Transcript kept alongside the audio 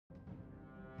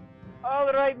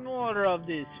Alright, more of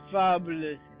this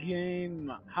fabulous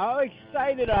game. How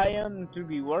excited I am to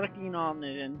be working on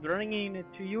it and bringing it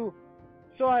to you.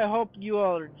 So I hope you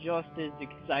are just as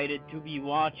excited to be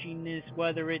watching this,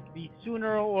 whether it be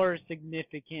sooner or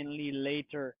significantly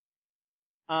later.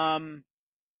 Um,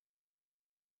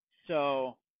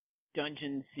 so,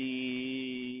 Dungeon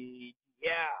Siege.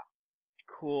 Yeah,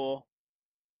 cool.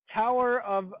 Tower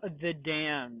of the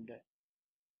Damned.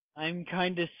 I'm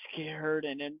kinda scared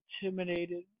and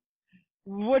intimidated.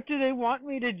 What do they want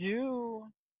me to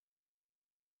do?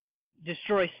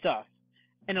 Destroy stuff,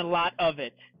 and a lot of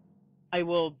it. I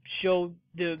will show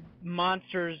the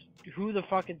monsters who the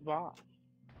fuck is boss.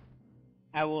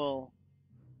 I will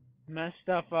mess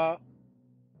stuff up,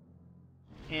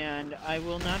 and I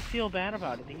will not feel bad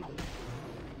about it either.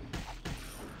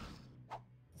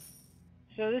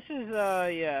 So this is,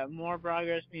 yeah, more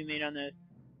progress being made on this.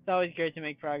 It's always great to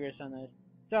make progress on this.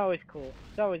 It's always cool.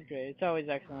 It's always great. It's always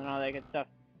excellent, all that good stuff.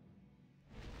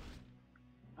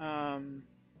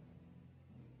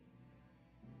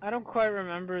 I don't quite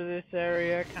remember this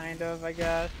area, kind of, I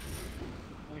guess.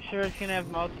 I'm sure it's gonna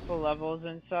have multiple levels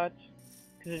and such,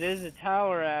 because it is a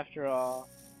tower after all.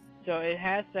 So it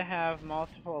has to have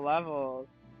multiple levels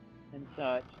and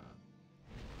such.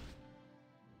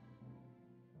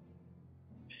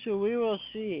 So we will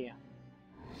see.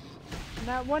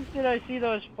 Not once did I see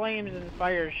those flames and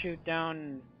fire shoot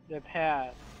down the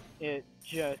path. It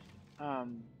just,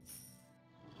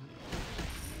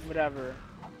 whatever.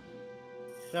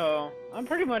 So, I'm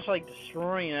pretty much like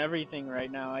destroying everything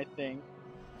right now, I think.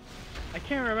 I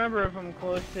can't remember if I'm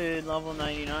close to level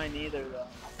 99 either, though.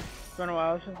 It's been a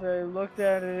while since I looked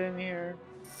at it in here.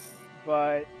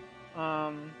 But, you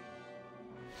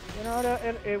know,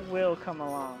 it will come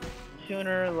along.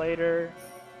 Sooner or later.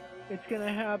 It's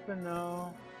gonna happen,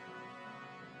 though.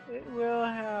 It will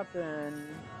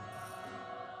happen.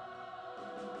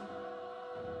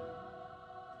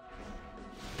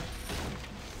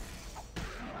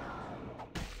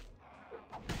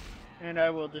 And I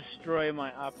will destroy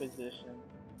my opposition.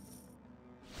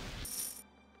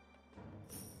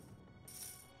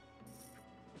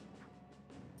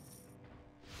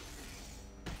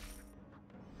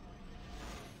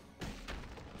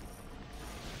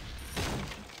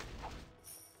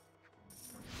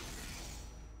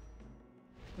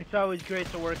 It's always great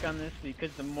to work on this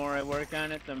because the more I work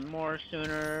on it, the more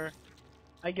sooner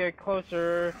I get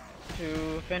closer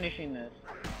to finishing this.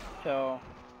 So,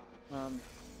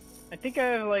 I think I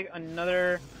have like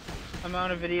another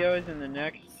amount of videos in the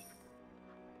next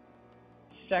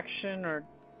section or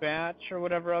batch or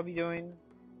whatever I'll be doing.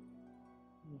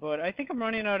 But I think I'm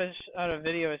running out of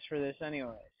videos for this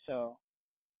anyway. So,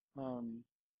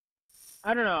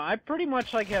 I don't know. I pretty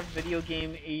much like have video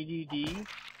game ADD.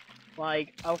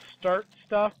 Like, I'll start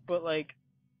stuff, but like,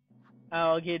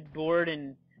 I'll get bored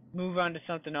and move on to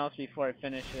something else before I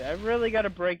finish it. I really got to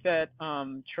break that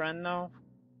trend though.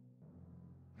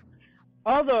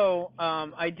 Although,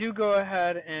 I do go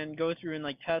ahead and go through and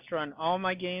like test run all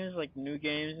my games, like new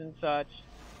games and such.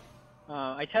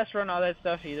 I test run all that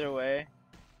stuff either way.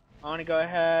 I want to go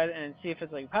ahead and see if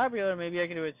it's like popular, maybe I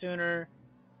can do it sooner,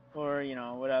 or you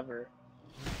know, whatever.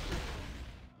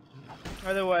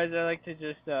 Otherwise, I like to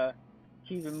just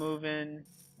keep it moving.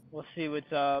 We'll see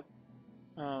what's up.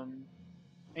 And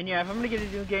yeah, if I'm gonna get a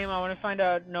new game, I want to find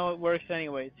out, know it works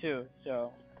anyway too.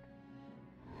 So.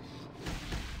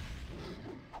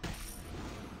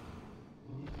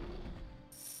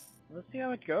 Let's see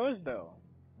how it goes, though.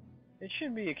 It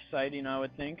should be exciting, I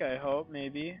would think. I hope,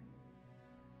 maybe.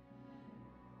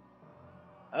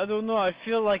 I don't know. I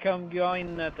feel like I'm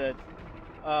going at the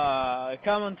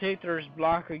commentator's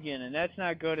block again, and that's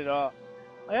not good at all.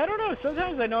 Like, I don't know.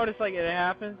 Sometimes I notice like it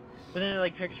happens, but then it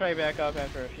like picks right back up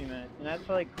after a few minutes, and that's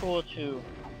like cool too.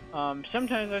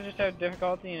 Sometimes I just have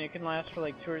difficulty, and it can last for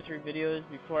like 2 or 3 videos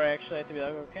before I actually have to be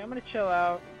like, okay, I'm gonna chill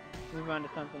out, move on to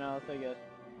something else, I guess.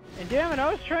 And damn it, I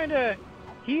was trying to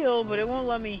heal, but it won't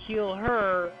let me heal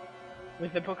her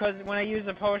with the, because when I use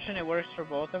the potion, it works for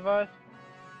both of us.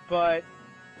 But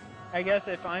I guess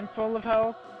if I'm full of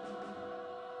health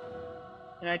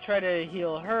and I try to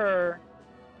heal her,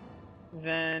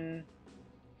 then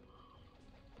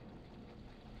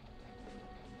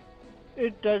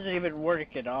it doesn't even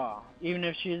work at all, even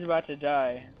if she's about to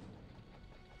die.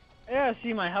 Yeah,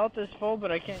 see, my health is full,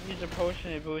 but I can't use a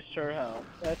potion to boost her health.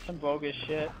 That's some bogus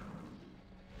shit.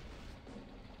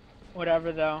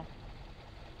 Whatever, though.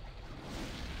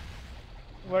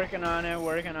 Working on it,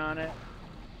 working on it.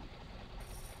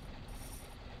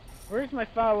 Where's my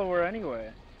follower,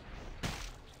 anyway?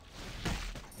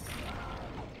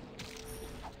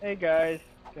 Hey, guys.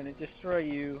 Gonna destroy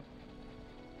you.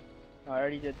 I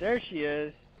already did. There she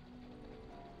is.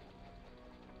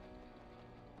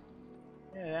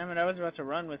 Yeah, damn it, I was about to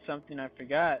run with something I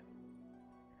forgot.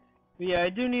 But yeah, I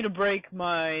do need to break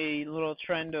my little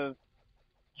trend of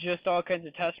just all kinds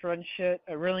of test run shit.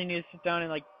 I really need to sit down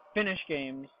and like finish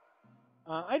games.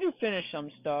 I do finish some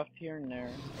stuff here and there.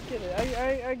 I get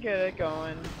it. I get it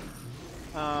going.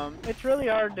 It's really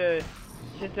hard to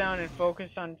sit down and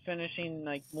focus on finishing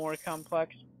like more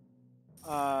complex,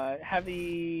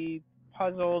 heavy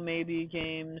puzzle maybe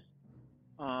games.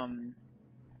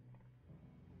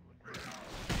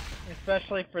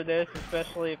 Especially for this,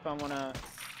 especially if I wanna,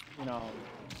 you know,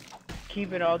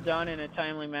 keep it all done in a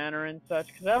timely manner and such.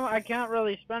 Because I can't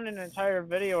really spend an entire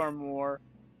video or more,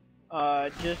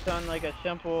 just on like a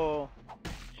simple,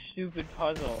 stupid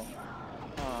puzzle.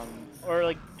 Or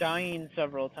like dying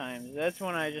several times. That's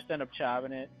when I just end up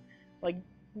chopping it. Like,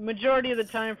 majority of the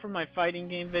time for my fighting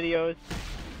game videos,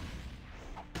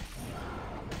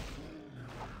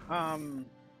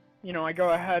 you know, I go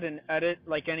ahead and edit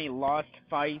like any lost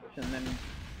fights, and then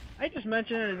I just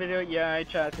mention in the video, yeah, I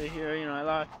chopped it here, you know, I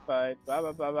lost a fight, blah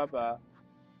blah blah blah blah,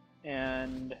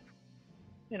 and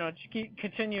you know, just keep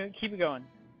it going.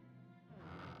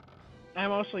 I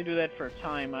mostly do that for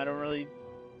time. I don't really,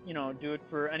 you know, do it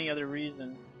for any other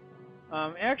reason.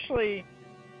 Actually,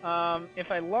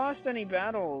 if I lost any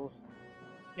battles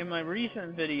in my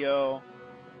recent video,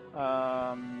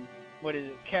 what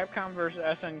is it, Capcom vs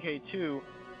SNK2,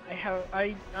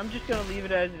 I'm just gonna leave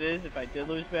it as it is if I did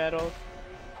lose battles.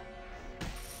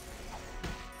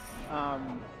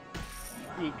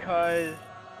 Because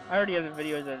I already have the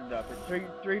videos edited up. It's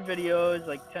three videos,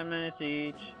 like 10 minutes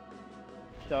each.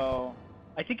 So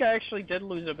I think I actually did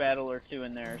lose a battle or two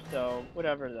in there, so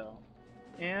whatever though.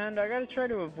 And I gotta try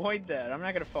to avoid that. I'm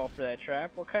not gonna fall for that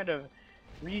trap. What kind of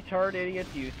retard idiot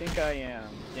do you think I am?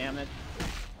 Damn it.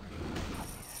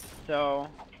 So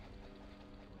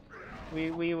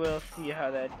we will see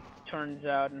how that turns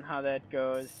out and how that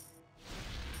goes.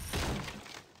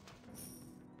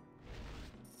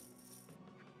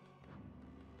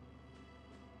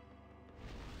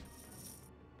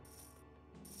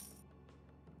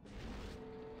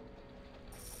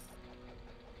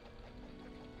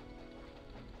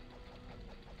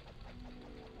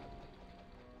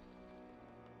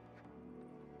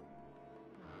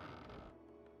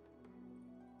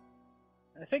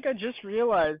 I think I just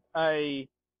realized I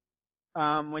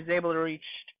was able to reach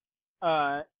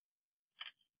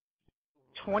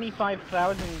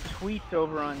 25,000 tweets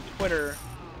over on Twitter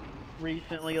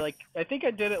recently. Like, I think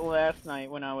I did it last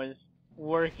night when I was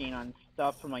working on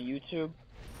stuff for my YouTube.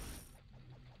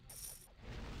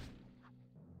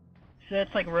 So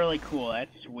that's like really cool.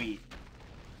 That's sweet.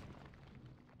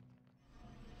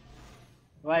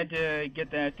 Glad to get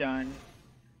that done.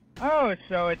 Oh,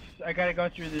 so I gotta go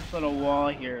through this little wall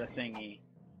here thingy.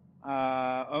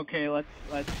 Okay, let's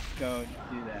go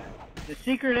do that. The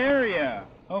secret area!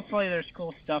 Hopefully there's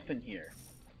cool stuff in here.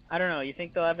 I don't know, you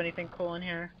think they'll have anything cool in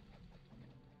here?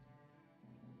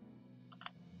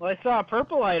 Well, I saw a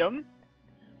purple item.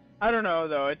 I don't know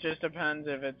though, it just depends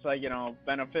if it's like, you know,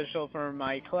 beneficial for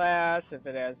my class, if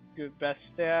it has good best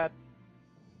stats.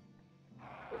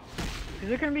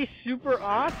 Because it can be super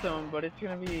awesome, but it's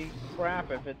gonna be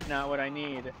crap if it's not what I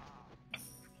need.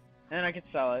 And I could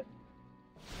sell it.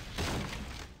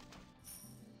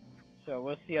 So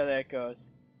we'll see how that goes.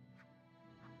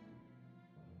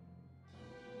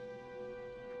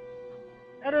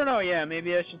 I don't know, yeah,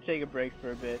 maybe I should take a break for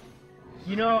a bit.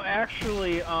 You know,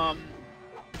 actually,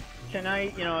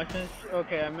 tonight, you know, since,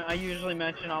 okay, I usually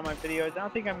mention all my videos. I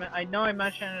don't think I know I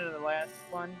mentioned it in the last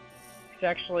one.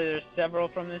 Actually, there's several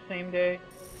from the same day,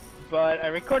 but I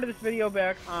recorded this video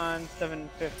back on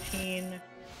 7/15.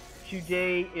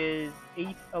 Today is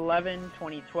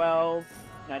 8/11/2012.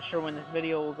 Not sure when this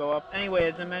video will go up.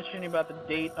 Anyway, as I mentioned about the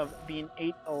date of being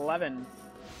 8/11.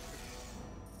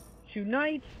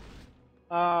 Tonight,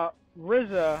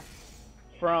 RZA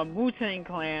from Wu-Tang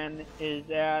Clan is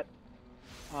at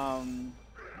the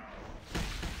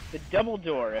Double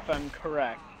Door, if I'm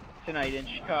correct, tonight in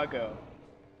Chicago.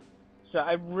 So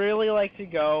I'd really like to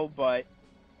go, but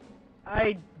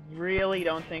I really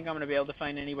don't think I'm going to be able to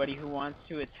find anybody who wants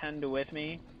to attend with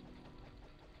me.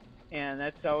 And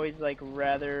that's always like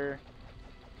rather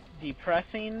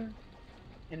depressing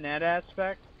in that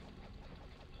aspect.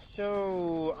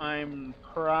 So I'm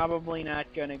probably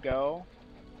not going to go.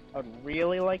 I'd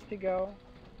really like to go.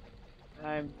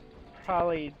 I'm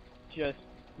probably just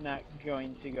not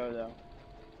going to go though.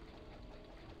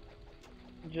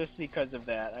 Just because of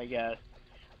that, I guess.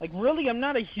 Like, really, I'm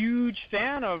not a huge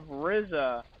fan of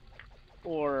RZA.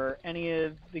 or any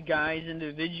of the guys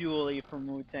individually from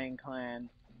Wu-Tang Clan.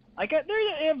 Like,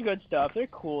 they have good stuff. They're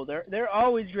cool. They're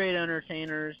always great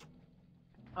entertainers.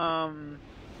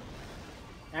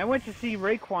 I went to see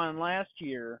Raekwon last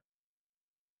year,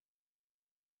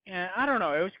 and I don't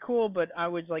know, it was cool, but I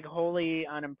was like wholly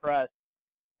unimpressed.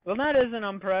 Well, not as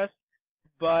unimpressed,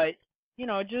 but you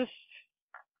know, just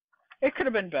it could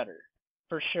have been better,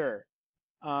 for sure.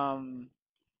 Then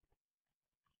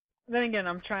again,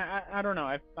 I'm trying. I don't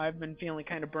know. I've been feeling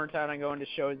kind of burnt out on going to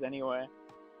shows anyway.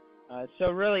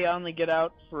 So really, I only get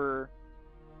out for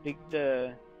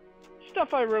the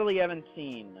stuff I really haven't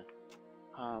seen.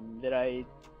 That I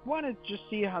want to just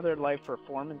see how their live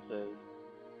performance is.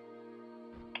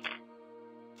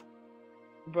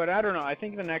 But I don't know. I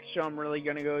think the next show I'm really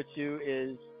gonna go to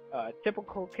is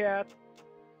Typical Cat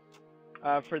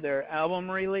for their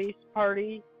album release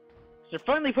party. They're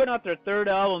finally putting out their third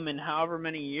album in however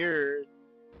many years,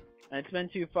 and it's been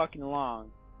too fucking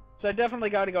long. So I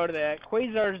definitely got to go to that.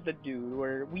 Quasar's the dude,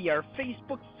 where we are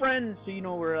Facebook friends, so you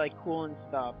know we're like cool and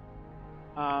stuff.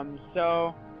 I'm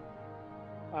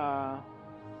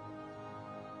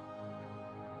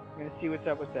gonna see what's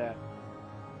up with that.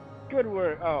 Good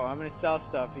work. Oh, I'm gonna sell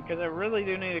stuff because I really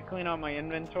do need to clean out my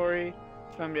inventory,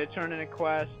 so I'm gonna turn in a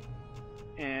quest.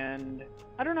 And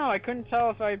I don't know. I couldn't tell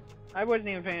if I wasn't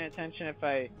even paying attention if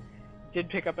I did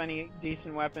pick up any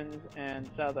decent weapons and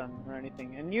sell them or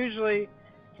anything. And usually,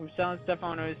 from selling stuff, I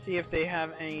want to see if they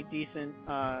have any decent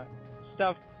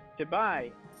stuff to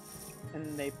buy,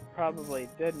 and they probably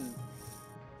didn't.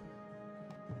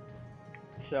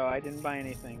 So I didn't buy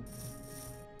anything.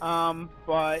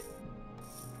 But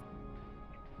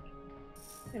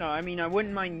you know, I mean, I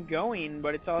wouldn't mind going,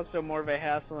 but it's also more of a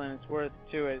hassle than it's worth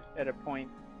to it at a point.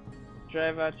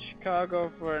 Drive out to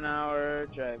Chicago for an hour,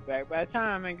 drive back. By the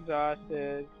time I'm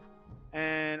exhausted,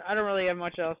 and I don't really have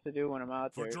much else to do when I'm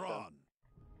out there. So.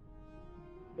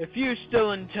 If you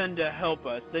still intend to help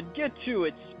us, then get to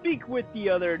it. Speak with the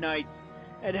other knights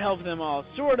and help them all.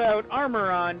 Sword out, armor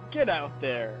on, get out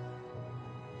there.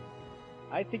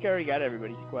 I think I already got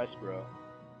everybody's quest, bro.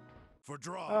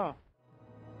 Oh.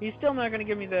 He's still not gonna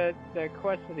give me the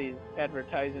quest that he's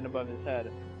advertising above his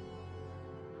head.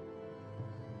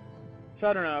 So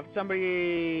I don't know, if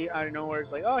somebody out of nowhere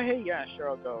is like, oh hey, yeah, sure,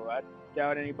 I'll go. I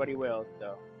doubt anybody will,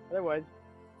 so. Otherwise,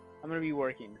 I'm gonna be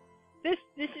working. This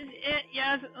is it,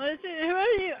 yes. Listen, who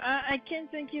are you? I can't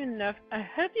thank you enough. I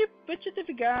have your birth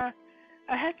certificate.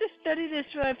 I have to study this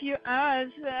for a few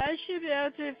hours. I should be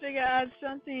able to figure out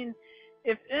something.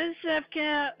 If Intercept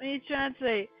can help me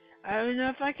translate, I don't know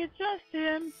if I can trust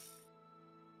him.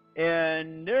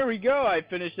 And there we go. I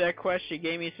finished that quest. She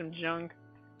gave me some junk.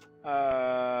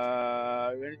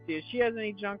 We're gonna see if she has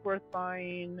any junk worth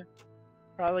buying.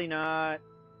 Probably not.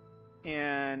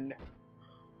 And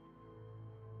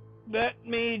that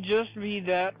may just be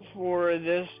that for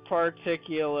this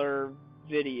particular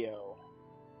video.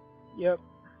 Yep.